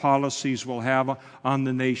of our policies will have on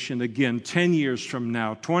the nation again 10 years from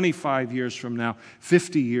now, 25 years from now,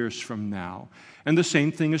 50 years from now. And the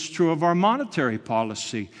same thing is true of our monetary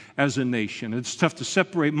policy as a nation. It's tough to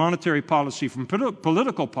separate monetary policy from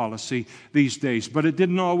political policy these days, but it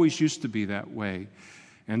didn't always used to be that way.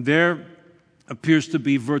 And there appears to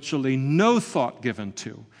be virtually no thought given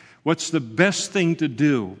to what's the best thing to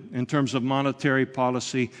do in terms of monetary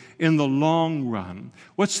policy in the long run?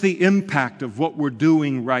 What's the impact of what we're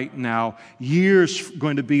doing right now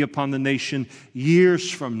going to be upon the nation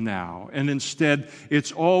years from now? And instead,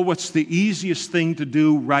 it's all what's the easiest thing to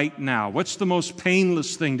do right now? What's the most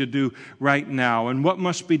painless thing to do right now? And what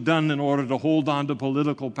must be done in order to hold on to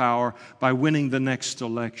political power by winning the next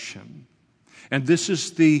election? And this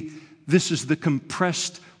is the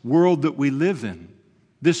compressed world that we live in.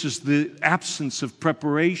 This is the absence of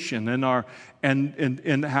preparation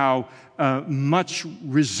and how much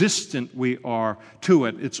resistant we are to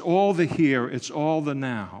it. It's all the here, it's all the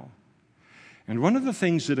now. And one of the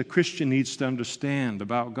things that a Christian needs to understand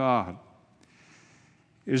about God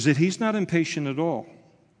is that He's not impatient at all.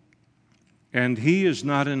 And He is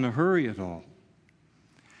not in a hurry at all.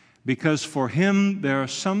 Because for Him, there are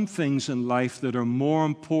some things in life that are more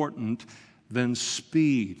important than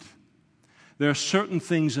speed. There are certain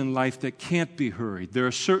things in life that can't be hurried. There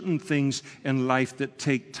are certain things in life that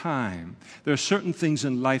take time. There are certain things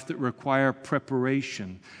in life that require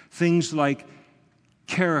preparation. Things like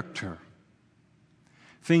character.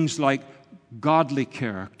 Things like godly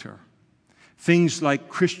character. Things like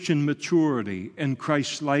Christian maturity and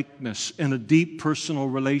Christ-likeness and a deep personal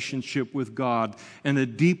relationship with God and a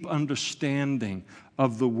deep understanding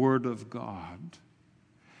of the Word of God.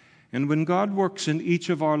 And when God works in each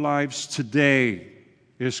of our lives today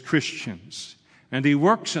as Christians, and He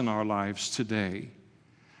works in our lives today,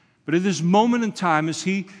 but at this moment in time, as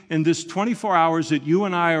He, in this 24 hours that you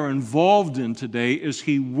and I are involved in today, as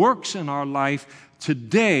He works in our life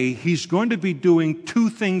today, He's going to be doing two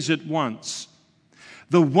things at once.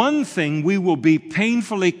 The one thing we will be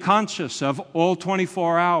painfully conscious of all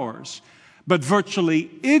 24 hours, but virtually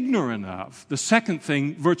ignorant of. The second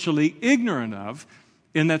thing, virtually ignorant of,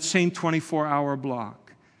 in that same 24-hour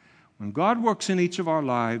block. When God works in each of our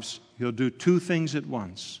lives, He'll do two things at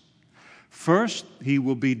once. First, He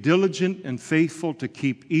will be diligent and faithful to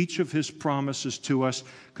keep each of His promises to us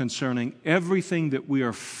concerning everything that we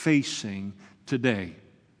are facing today,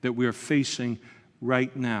 that we are facing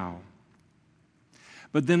right now.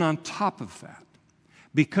 But then on top of that,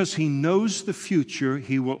 because He knows the future,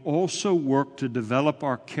 He will also work to develop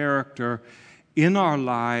our character in our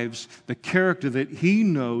lives, the character that He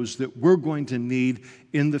knows that we're going to need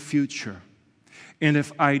in the future. And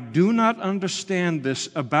if I do not understand this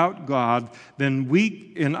about God, then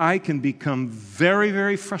we and I can become very,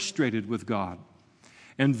 very frustrated with God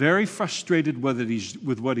and very frustrated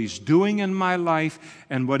with what He's doing in my life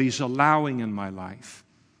and what He's allowing in my life.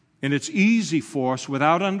 And it's easy for us,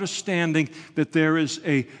 without understanding that there is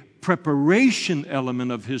a preparation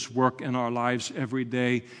element of His work in our lives every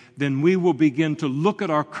day, then we will begin to look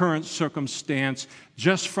at our current circumstance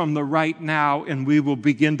just from the right now, and we will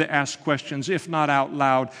begin to ask questions, if not out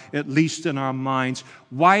loud, at least in our minds.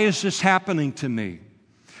 Why is this happening to me?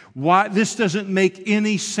 Why? This doesn't make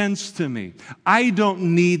any sense to me. I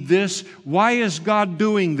don't need this. Why is God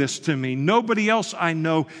doing this to me? Nobody else I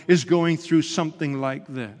know is going through something like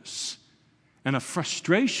this. And a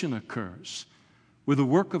frustration occurs with the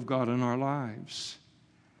work of God in our lives.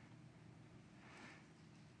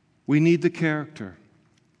 We need the character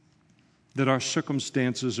that our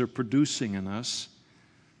circumstances are producing in us.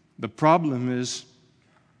 The problem is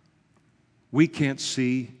we can't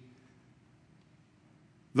see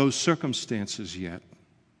those circumstances yet.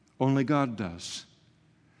 Only God does.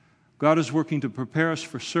 God is working to prepare us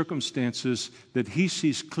for circumstances that He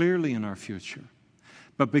sees clearly in our future.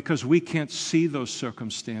 But because we can't see those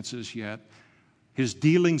circumstances yet, His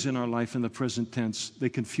dealings in our life in the present tense, they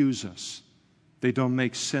confuse us. They don't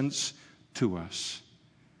make sense to us.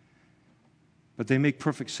 But they make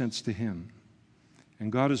perfect sense to Him.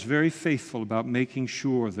 And God is very faithful about making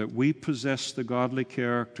sure that we possess the godly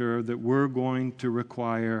character that we're going to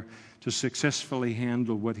require to successfully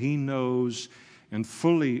handle what He knows and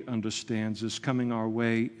fully understands is coming our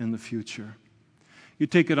way in the future. You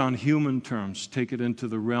take it on human terms, take it into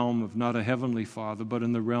the realm of not a heavenly father, but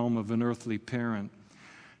in the realm of an earthly parent.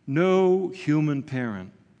 No human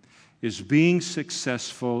parent is being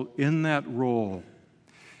successful in that role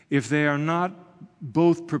if they are not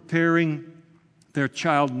both preparing their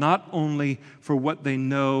child not only for what they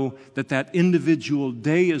know that individual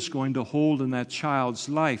day is going to hold in that child's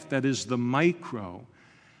life, that is the micro,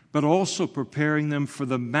 but also preparing them for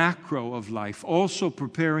the macro of life, also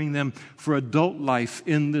preparing them for adult life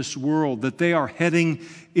in this world that they are heading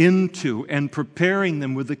into, and preparing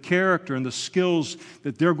them with the character and the skills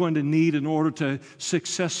that they're going to need in order to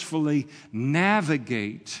successfully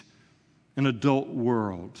navigate an adult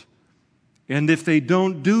world. And if they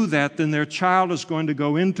don't do that, then their child is going to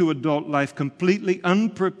go into adult life completely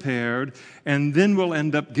unprepared and then will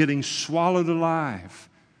end up getting swallowed alive.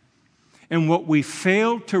 And what we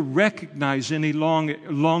fail to recognize any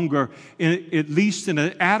longer, at least in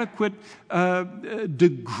an adequate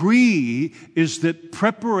degree, is that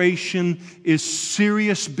preparation is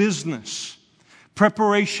serious business.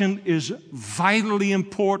 Preparation is vitally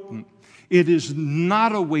important. It is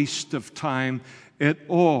not a waste of time at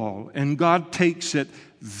all, and God takes it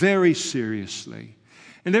very seriously.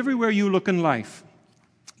 And everywhere you look in life,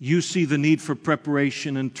 you see the need for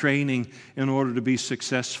preparation and training in order to be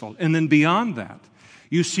successful. And then beyond that,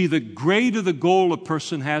 you see the greater the goal a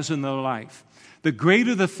person has in their life, the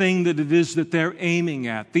greater the thing that it is that they're aiming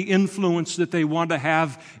at, the influence that they want to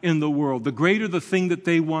have in the world, the greater the thing that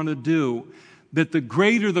they want to do, that the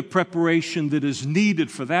greater the preparation that is needed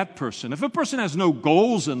for that person. If a person has no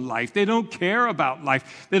goals in life, they don't care about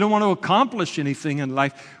life, they don't want to accomplish anything in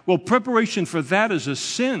life, well, preparation for that is a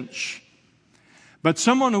cinch. But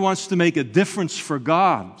someone who wants to make a difference for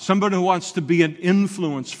God, someone who wants to be an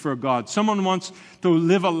influence for God, someone who wants to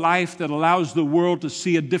live a life that allows the world to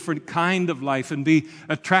see a different kind of life and be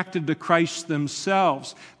attracted to Christ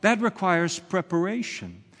themselves, that requires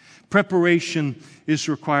preparation. Preparation is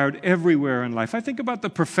required everywhere in life. I think about the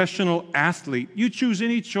professional athlete. You choose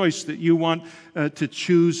any choice that you want to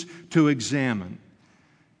choose to examine.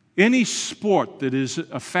 Any sport that is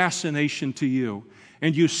a fascination to you,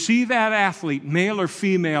 and you see that athlete, male or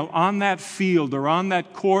female, on that field or on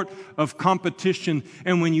that court of competition,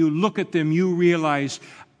 and when you look at them, you realize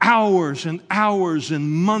hours and hours and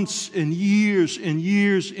months and years and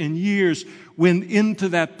years and years went into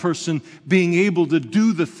that person being able to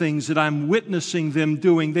do the things that I'm witnessing them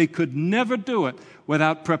doing. They could never do it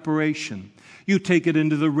without preparation. You take it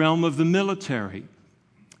into the realm of the military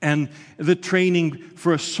and the training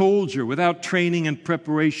for a soldier. Without training and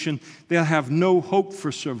preparation, they'll have no hope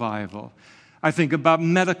for survival. I think about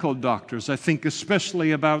medical doctors. I think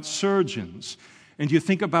especially about surgeons. And you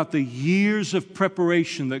think about the years of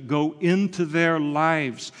preparation that go into their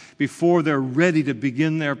lives before they're ready to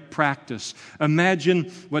begin their practice.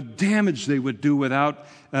 Imagine what damage they would do without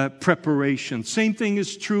preparation. Same thing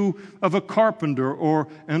is true of a carpenter or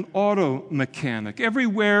an auto mechanic.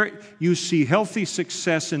 Everywhere you see healthy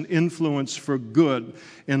success and influence for good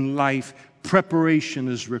in life, preparation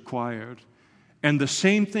is required. And the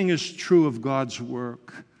same thing is true of God's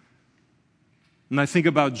work. And I think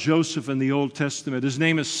about Joseph in the Old Testament. His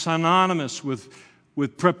name is synonymous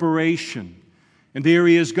with preparation. And here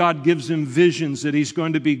he is, God gives him visions that he's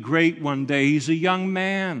going to be great one day. He's a young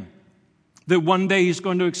man. That one day he's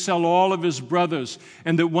going to excel all of his brothers.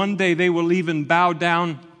 And that one day they will even bow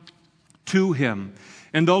down to him.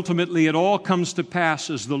 And ultimately it all comes to pass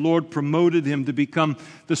as the Lord promoted him to become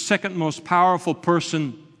the second most powerful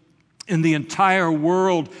person in the entire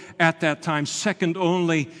world at that time, second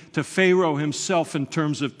only to Pharaoh himself in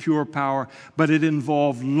terms of pure power. But it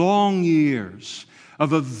involved long years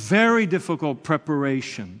of a very difficult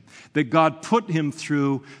preparation that God put him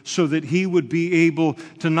through so that he would be able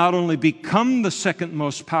to not only become the second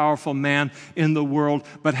most powerful man in the world,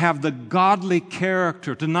 but have the godly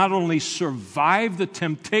character to not only survive the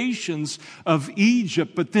temptations of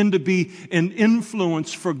Egypt, but then to be an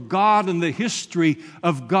influence for God in the history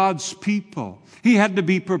of God's people. He had to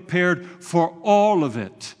be prepared for all of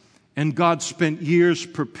it, and God spent years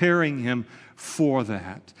preparing him for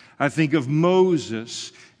that. I think of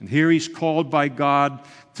Moses, and here he's called by God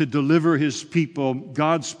to deliver his people,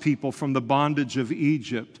 God's people, from the bondage of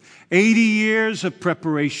Egypt. 80 years of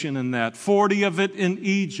preparation in that, 40 of it in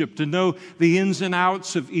Egypt, to know the ins and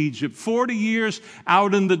outs of Egypt, 40 years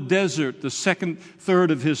out in the desert, the second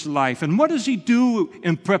third of his life. And what does he do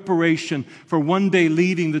in preparation for one day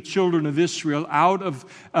leading the children of Israel out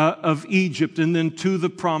of Egypt and then to the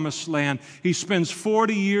promised land? He spends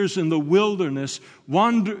 40 years in the wilderness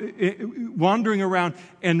wandering around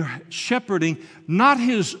and shepherding not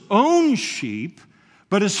his own sheep,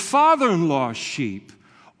 but his father-in-law's sheep,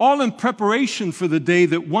 all in preparation for the day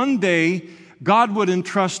that one day God would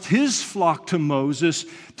entrust his flock to Moses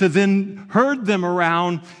to then herd them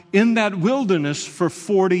around in that wilderness for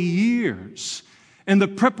 40 years. And the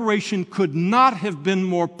preparation could not have been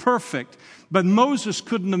more perfect, but Moses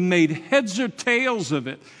couldn't have made heads or tails of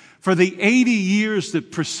it for the 80 years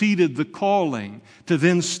that preceded the calling to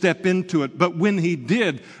then step into it. But when he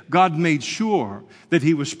did, God made sure that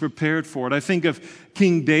he was prepared for it. I think of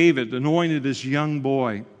King David, anointed as young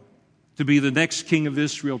boy to be the next king of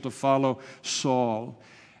Israel to follow Saul.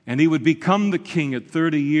 And he would become the king at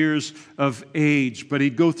 30 years of age, but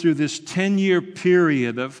he'd go through this 10-year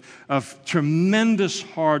period of tremendous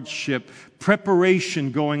hardship,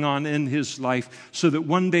 preparation going on in his life, so that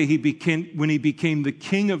one day when he became the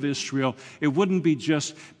king of Israel, it wouldn't be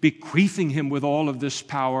just bequeathing him with all of this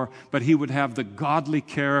power, but he would have the godly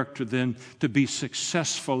character then to be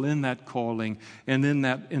successful in that calling and in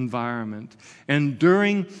that environment. And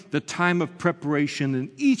during the time of preparation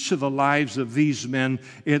in each of the lives of these men,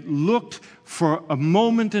 it looked for a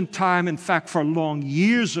moment in time, in fact, for long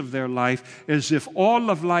years of their life, as if all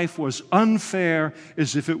of life was unfair,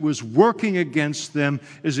 as if it was working against them,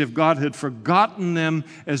 as if God had forgotten them,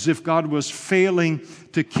 as if God was failing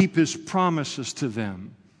to keep his promises to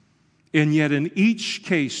them. And yet in each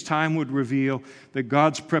case, time would reveal that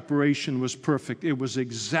God's preparation was perfect. It was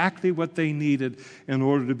exactly what they needed in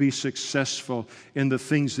order to be successful in the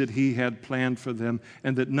things that he had planned for them,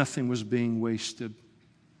 and that nothing was being wasted.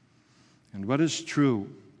 And what is true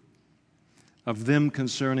of them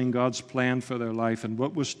concerning God's plan for their life, and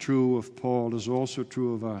what was true of Paul, is also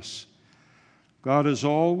true of us. God is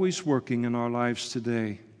always working in our lives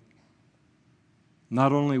today,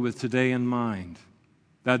 not only with today in mind,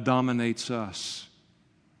 that dominates us,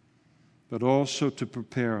 but also to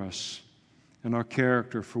prepare us and our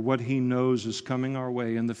character for what he knows is coming our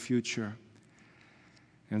way in the future.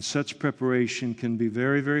 And such preparation can be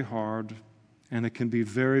very, very hard, and it can be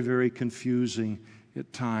very, very confusing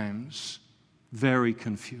at times. Very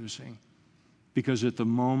confusing. Because at the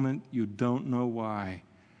moment you don't know why.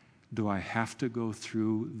 Do I have to go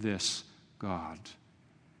through this, God?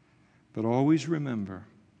 But always remember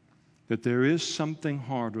that there is something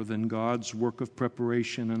harder than God's work of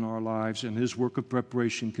preparation in our lives, and his work of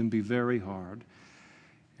preparation can be very hard.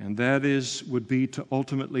 And that would be to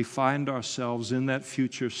ultimately find ourselves in that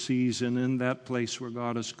future season, in that place where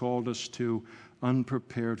God has called us to,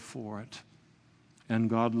 unprepared for it. And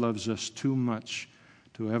God loves us too much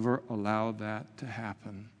to ever allow that to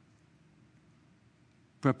happen.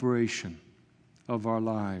 Preparation of our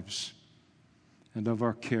lives and of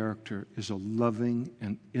our character is a loving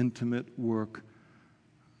and intimate work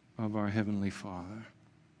of our Heavenly Father.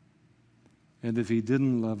 And if he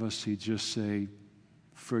didn't love us, he'd just say,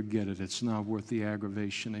 forget it. It's not worth the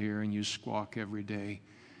aggravation of hearing you squawk every day.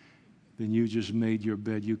 Then you just made your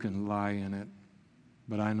bed. You can lie in it.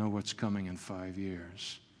 But I know what's coming in 5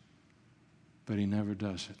 years. But he never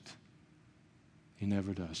does it. He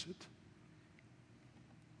never does it.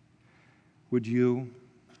 Would you,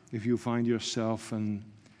 if you find yourself in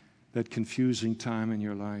that confusing time in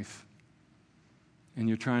your life, and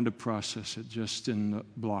you're trying to process it just in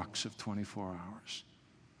blocks of 24 hours,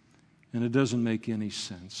 and it doesn't make any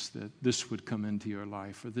sense that this would come into your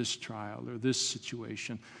life, or this trial, or this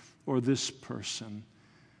situation, or this person,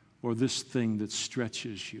 or this thing that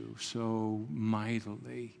stretches you so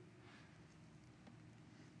mightily,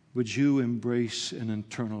 would you embrace and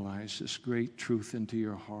internalize this great truth into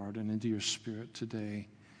your heart and into your spirit today?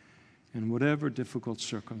 In whatever difficult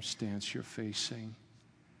circumstance you're facing,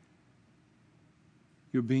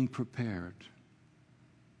 you're being prepared.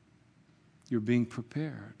 You're being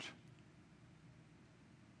prepared.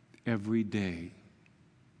 Every day,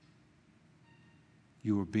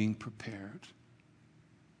 you are being prepared.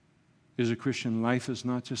 As a Christian, life is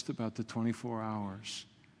not just about the 24 hours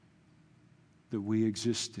that we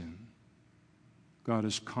exist in. God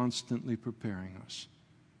is constantly preparing us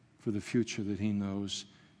for the future that he knows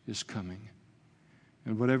is coming.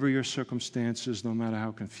 And whatever your circumstances, no matter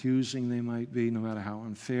how confusing they might be, no matter how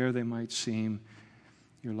unfair they might seem,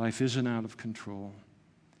 your life isn't out of control.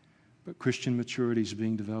 But Christian maturity is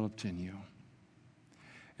being developed in you.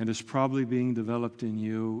 And it's probably being developed in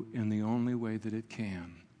you in the only way that it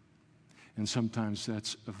can. And sometimes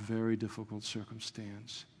that's a very difficult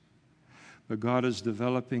circumstance. But God is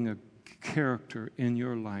developing a character in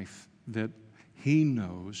your life that he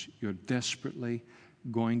knows you're desperately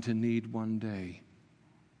going to need one day.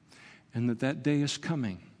 And that day is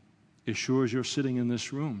coming, as sure as you're sitting in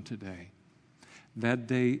this room today. That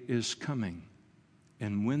day is coming.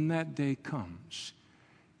 And when that day comes,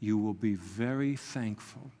 you will be very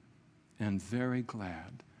thankful and very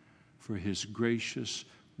glad for His gracious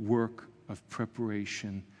work of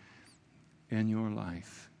preparation in your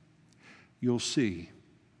life. You'll see,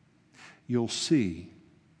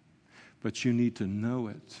 but you need to know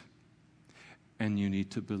it and you need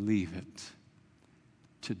to believe it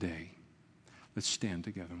today. Let's stand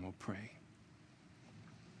together and we'll pray.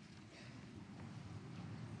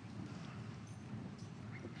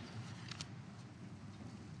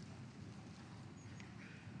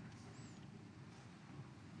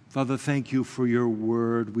 Father, thank you for your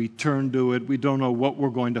word. We turn to it. We don't know what we're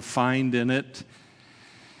going to find in it.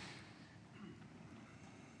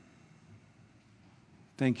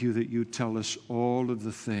 Thank you that you tell us all of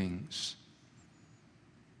the things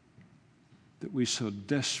that we so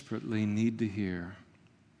desperately need to hear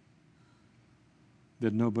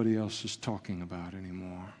that nobody else is talking about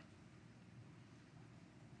anymore.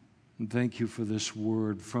 And thank you for this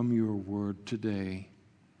word from your word today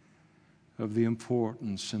of the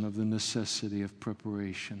importance and of the necessity of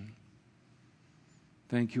preparation.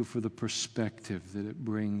 Thank you for the perspective that it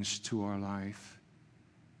brings to our life.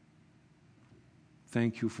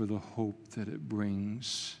 Thank you for the hope that it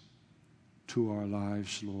brings to our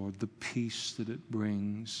lives, Lord, the peace that it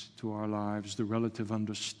brings to our lives, the relative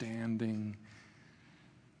understanding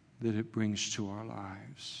that it brings to our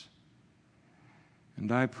lives.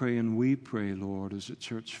 And I pray and we pray, Lord, as a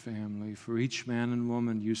church family, for each man and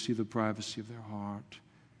woman, you see the privacy of their heart,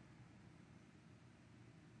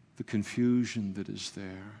 the confusion that is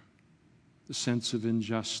there, the sense of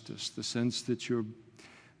injustice, the sense that you're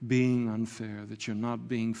being unfair, that you're not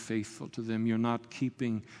being faithful to them, you're not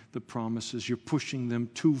keeping the promises, you're pushing them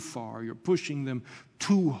too far, you're pushing them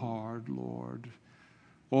too hard, Lord.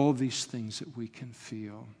 All these things that we can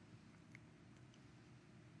feel.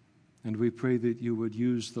 And we pray that you would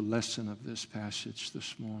use the lesson of this passage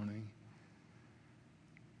this morning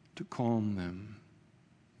to calm them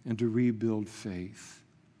and to rebuild faith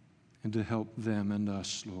and to help them and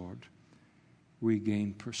us, Lord,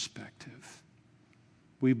 regain perspective.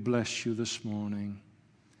 We bless you this morning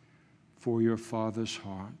for your Father's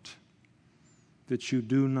heart, that you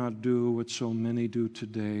do not do what so many do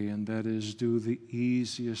today, and that is do the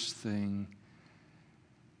easiest thing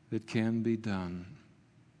that can be done.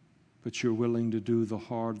 But you're willing to do the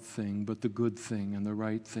hard thing, but the good thing and the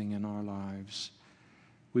right thing in our lives.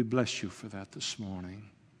 We bless you for that this morning.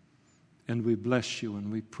 And we bless you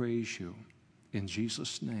and we praise you. In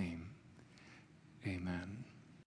Jesus' name, amen.